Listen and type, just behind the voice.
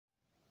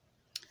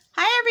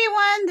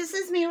everyone, this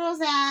is me,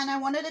 Roseanne. I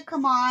wanted to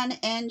come on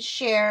and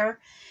share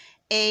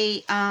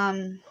a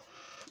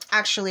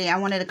actually I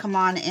wanted to come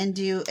on and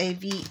do a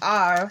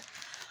VR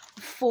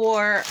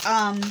for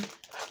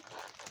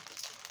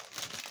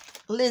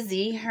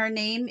Lizzie.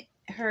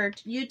 Her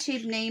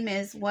YouTube name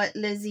is What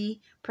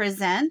Lizzie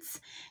Presents,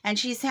 and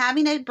she's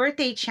having a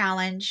birthday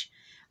challenge.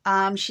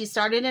 She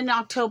started in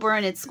October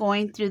and it's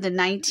going through the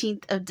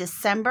 19th of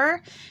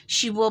December.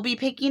 She will be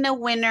picking a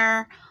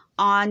winner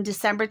on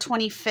December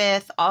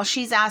 25th. All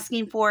she's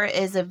asking for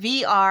is a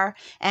VR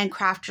and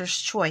crafter's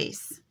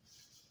choice.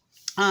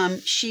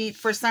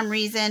 For some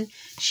reason,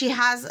 she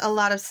has a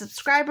lot of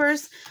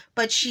subscribers,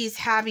 but she's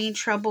having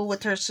trouble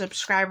with her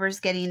subscribers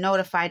getting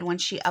notified when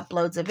she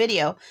uploads a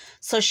video.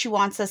 So she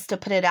wants us to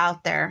put it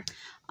out there,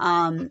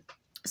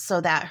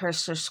 so that her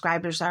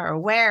subscribers are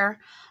aware.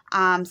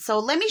 So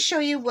let me show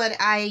you what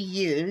I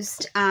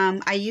used.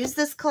 I used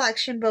this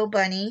collection, Bo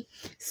Bunny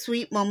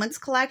Sweet Moments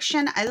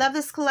collection. I love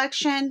this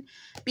collection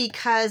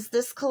because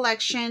this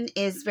collection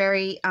is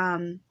very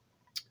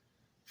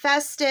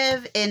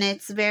festive, and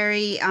it's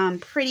very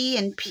pretty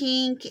and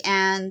pink,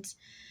 and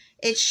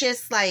it's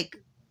just like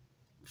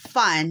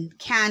fun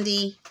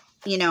candy.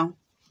 You know,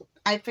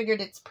 I figured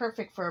it's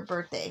perfect for a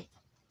birthday,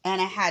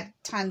 and I had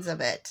tons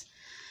of it.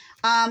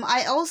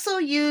 I also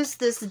used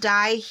this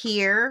die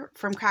here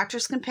from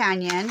Crafter's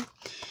Companion.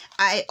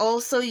 I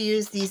also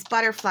used these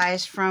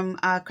butterflies from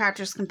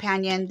Crafter's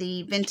Companion,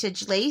 the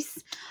vintage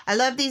lace. I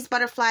love these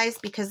butterflies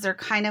because they're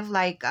kind of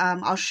like,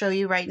 I'll show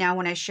you right now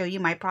when I show you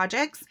my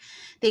projects.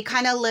 They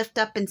kind of lift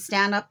up and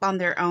stand up on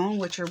their own,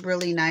 which are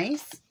really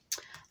nice.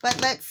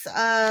 But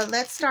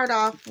let's start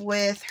off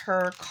with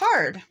her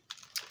card.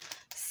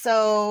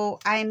 So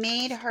I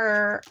made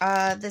her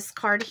this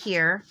card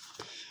here.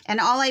 And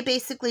all I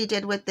basically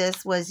did with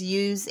this was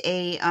use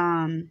a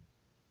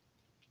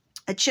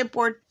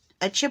chipboard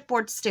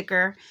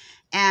sticker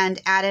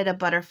and added a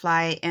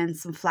butterfly and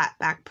some flat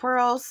back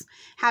pearls.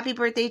 Happy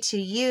birthday to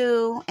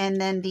you. And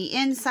then the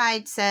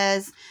inside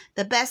says,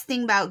 the best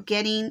thing about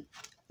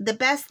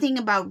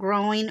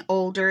growing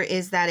older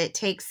is that it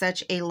takes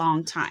such a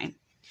long time.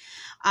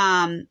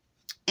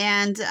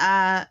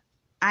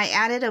 I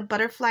added a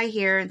butterfly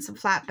here and some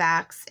flat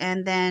backs,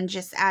 and then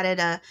just added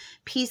a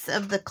piece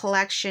of the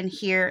collection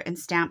here and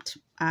stamped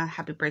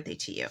happy birthday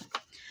to you.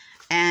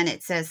 And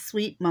it says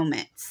Sweet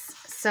Moments.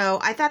 So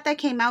I thought that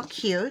came out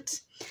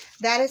cute.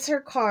 That is her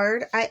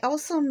card. I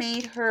also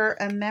made her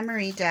a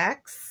memory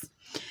dex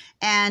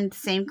and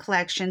same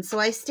collection. So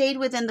I stayed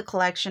within the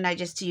collection. I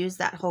just used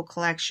that whole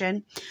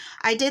collection.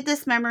 I did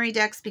this memory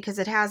dex because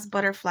it has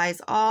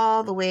butterflies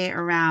all the way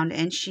around,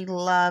 and she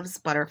loves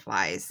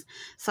butterflies.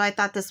 So I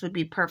thought this would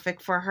be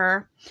perfect for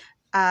her.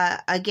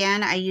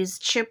 Again, I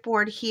used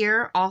chipboard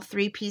here, all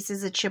 3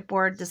 pieces of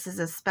chipboard. This is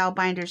a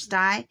Spellbinders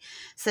die. It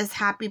says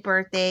happy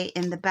birthday.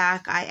 In the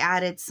back, I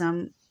added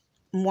some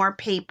more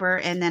paper,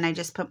 and then I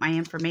just put my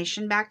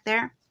information back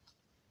there.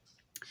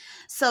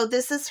 So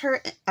this is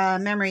her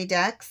memory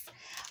dex.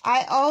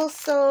 I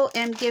also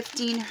am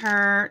gifting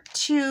her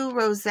 2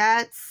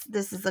 rosettes.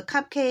 This is a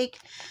cupcake.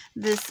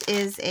 This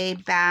is a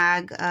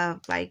bag of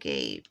like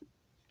a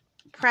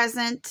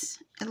present,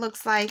 it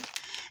looks like.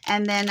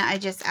 And then I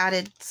just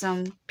added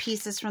some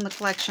pieces from the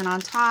collection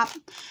on top.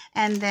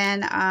 And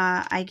then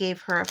I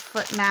gave her a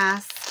foot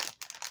mask.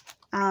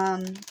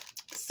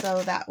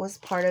 So that was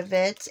part of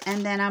it.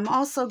 And then I'm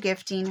also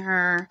gifting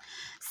her,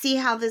 see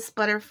how this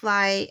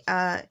butterfly,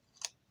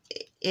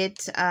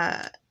 it's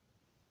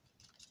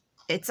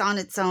on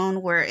its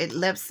own where it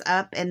lifts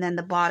up and then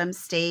the bottom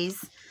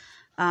stays,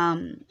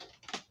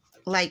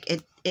 like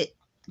it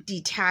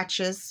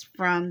detaches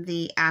from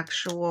the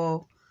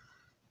actual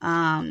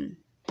die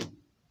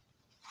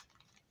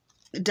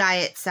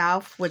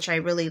itself, which I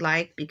really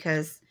like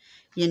because,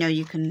 you know,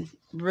 you can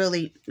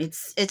really,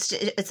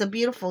 it's a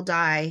beautiful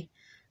die.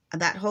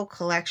 That whole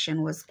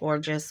collection was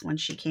gorgeous when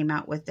she came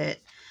out with it.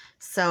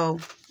 So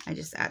I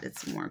just added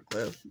some more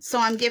glue. So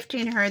I'm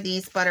gifting her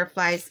these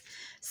butterflies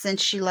since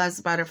she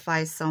loves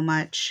butterflies so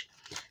much.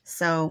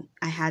 So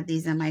I had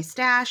these in my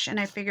stash and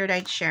I figured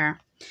I'd share.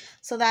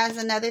 So that is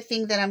another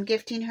thing that I'm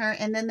gifting her.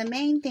 And then the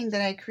main thing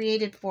that I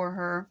created for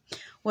her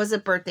was a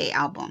birthday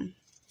album.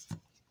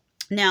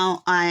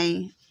 Now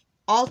I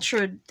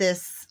altered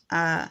this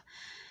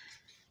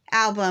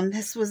album.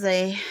 This was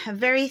a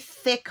very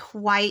thick,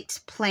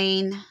 white,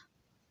 plain,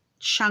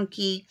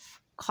 chunky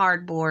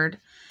cardboard.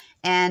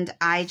 And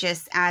I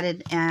just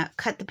added,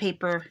 cut the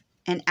paper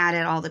and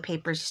added all the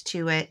papers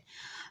to it.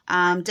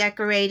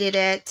 Decorated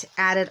it,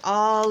 added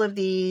all of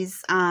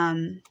these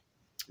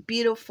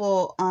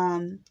beautiful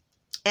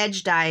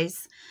edge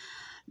dies.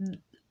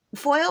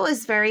 Foil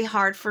is very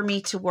hard for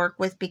me to work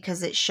with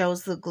because it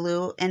shows the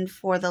glue. And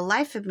for the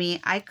life of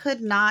me, I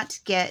could not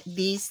get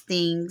these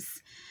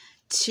things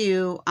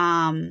to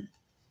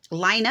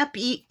line up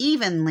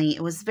evenly.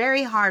 It was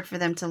very hard for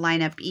them to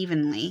line up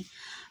evenly.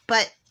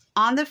 But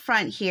on the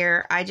front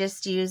here, I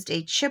just used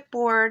a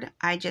chipboard.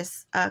 I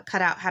just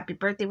cut out happy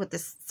birthday with the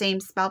same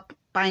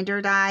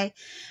Spellbinder die.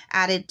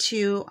 Added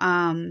 2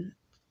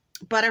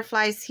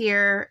 butterflies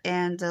here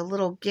and a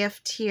little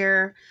gift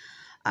here.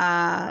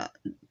 Another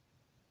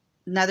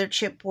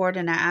chipboard,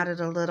 and I added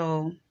a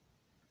little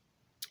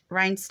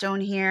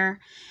rhinestone here.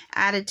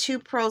 Added 2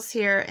 pearls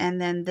here,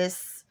 and then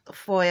this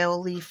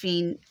foil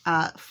leafing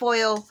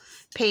foil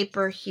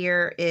paper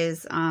here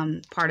is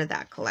part of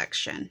that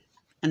collection.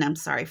 And I'm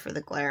sorry for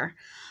the glare.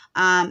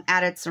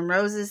 Added some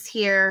roses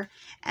here,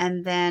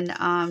 and then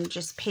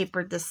just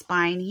papered the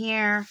spine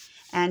here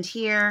and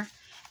here.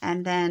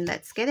 And then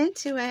let's get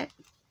into it.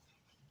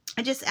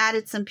 I just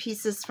added some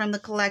pieces from the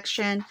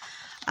collection.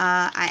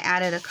 I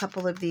added a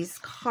couple of these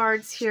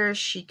cards here.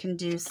 She can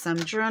do some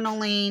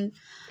journaling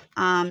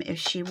if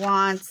she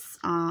wants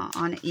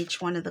on each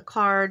one of the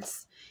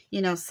cards.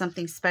 You know,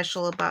 something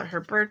special about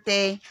her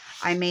birthday.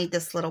 I made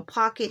this little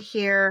pocket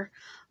here.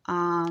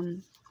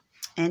 And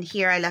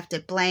here I left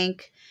it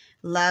blank.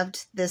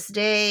 Loved this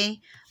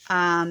day.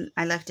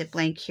 I left it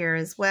blank here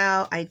as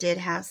well. I did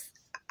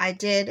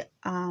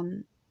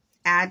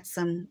add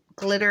some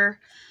glitter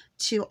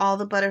to all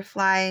the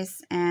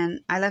butterflies, and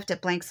I left it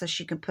blank so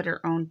she can put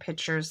her own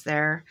pictures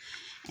there.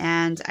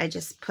 And I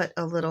just put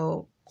a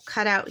little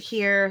cutout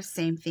here.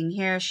 Same thing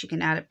here. She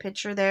can add a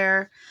picture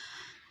there.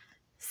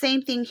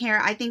 Same thing here.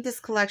 I think this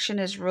collection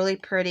is really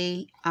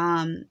pretty.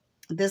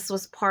 This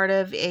was part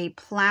of a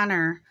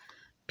planner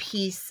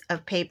piece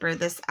of paper.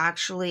 This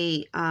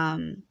actually,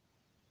 I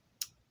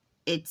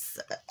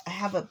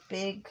have a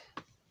big,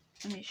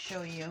 let me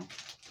show you.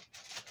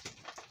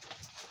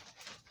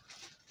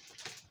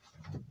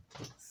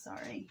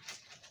 Sorry.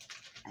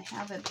 I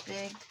have a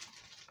big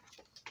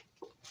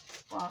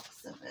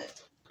box of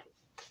it.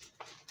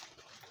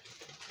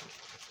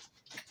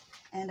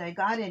 And I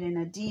got it in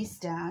a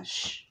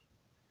D-stash.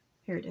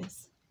 Here it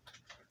is.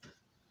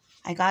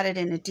 I got it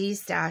in a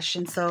D-stash,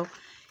 and so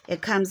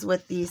it comes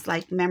with these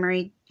like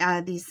memory,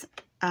 these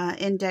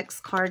index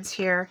cards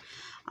here,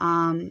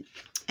 and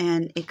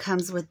it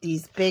comes with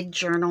these big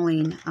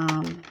journaling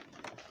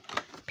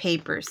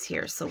papers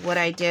here. So what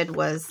I did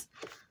was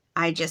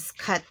I just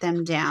cut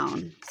them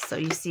down. So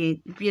you see,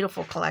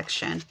 beautiful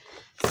collection.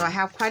 So I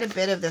have quite a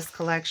bit of this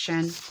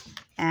collection,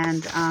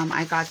 and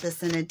I got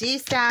this in a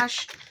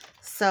D-stash.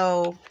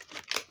 So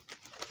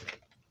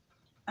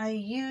I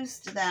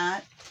used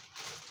that,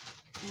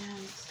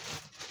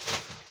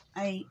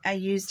 and I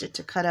used it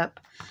to cut up,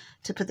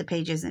 to put the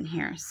pages in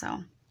here.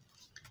 So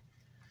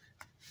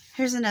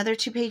here's another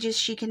 2 pages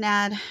she can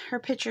add her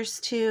pictures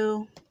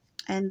to,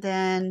 and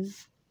then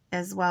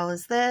as well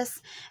as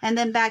this. And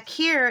then back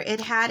here, it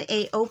had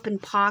a open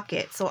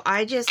pocket. So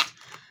I just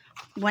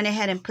went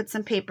ahead and put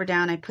some paper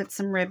down. I put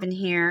some ribbon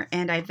here,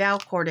 and I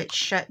Velcroed it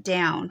shut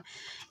down.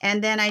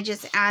 And then I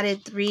just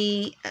added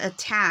 3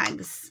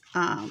 tags,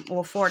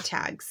 or 4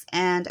 tags.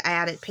 And I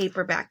added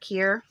paper back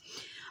here.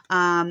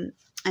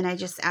 And I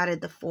just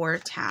added the 4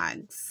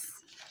 tags,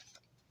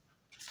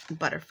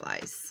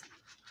 butterflies.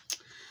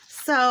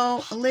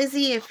 So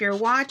Lizzie, if you're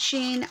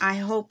watching, I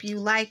hope you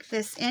like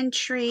this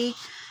entry.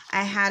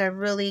 I had a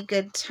really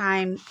good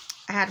time.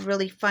 I had a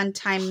really fun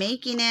time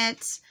making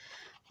it.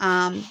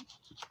 I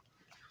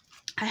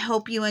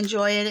hope you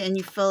enjoy it and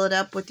you fill it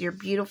up with your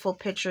beautiful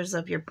pictures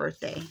of your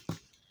birthday.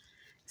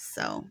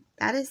 So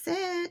that is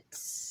it.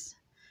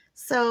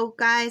 So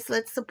guys,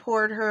 let's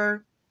support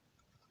her.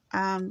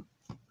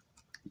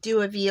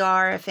 Do a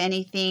VR if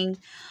anything.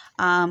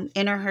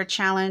 Enter her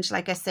challenge.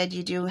 Like I said,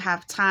 you do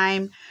have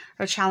time.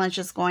 Her challenge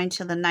is going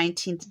to the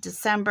 19th of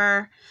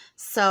December.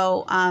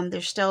 So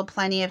there's still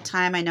plenty of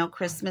time. I know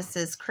Christmas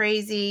is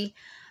crazy,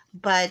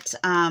 but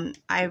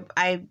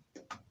I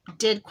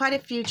did quite a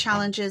few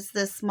challenges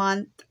this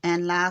month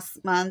and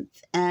last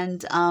month,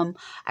 and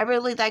I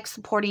really like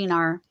supporting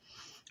our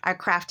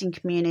crafting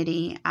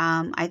community.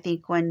 I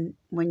think when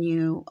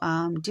you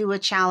do a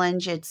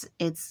challenge,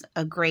 it's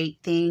a great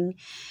thing,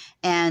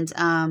 and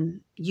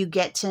you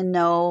get to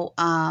know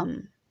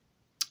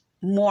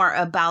more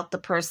about the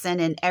person,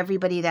 and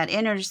everybody that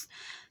enters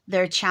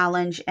their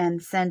challenge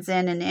and sends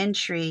in an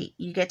entry,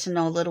 you get to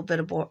know a little bit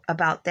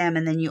about them,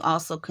 and then you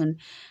also can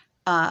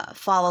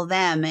follow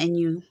them, and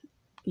you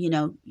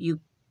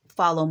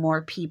follow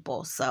more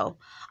people. So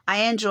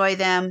I enjoy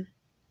them.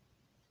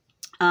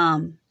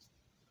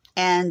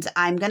 And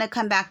I'm going to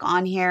come back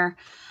on here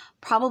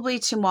probably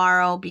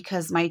tomorrow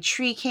because my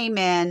tree came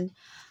in.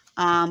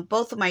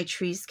 Both of my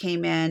trees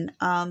came in.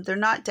 They're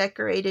not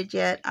decorated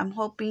yet. I'm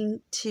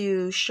hoping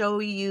to show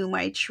you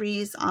my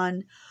trees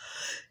on,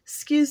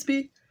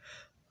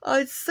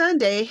 on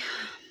Sunday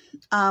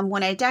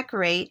when I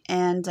decorate,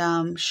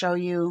 and show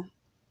you,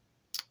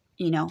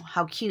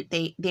 how cute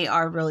they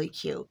are. Really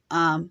cute.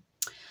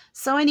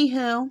 So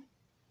anywho,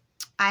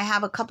 I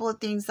have a couple of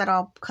things that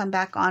I'll come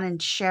back on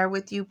and share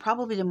with you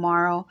probably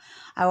tomorrow.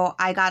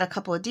 I got a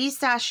couple of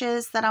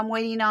D-stashes that I'm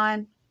waiting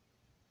on.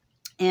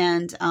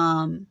 And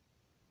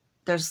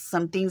there's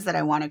some things that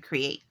I want to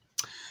create.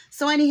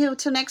 So anywho,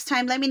 till next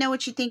time, let me know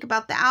what you think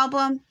about the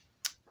album.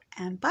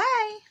 And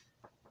bye.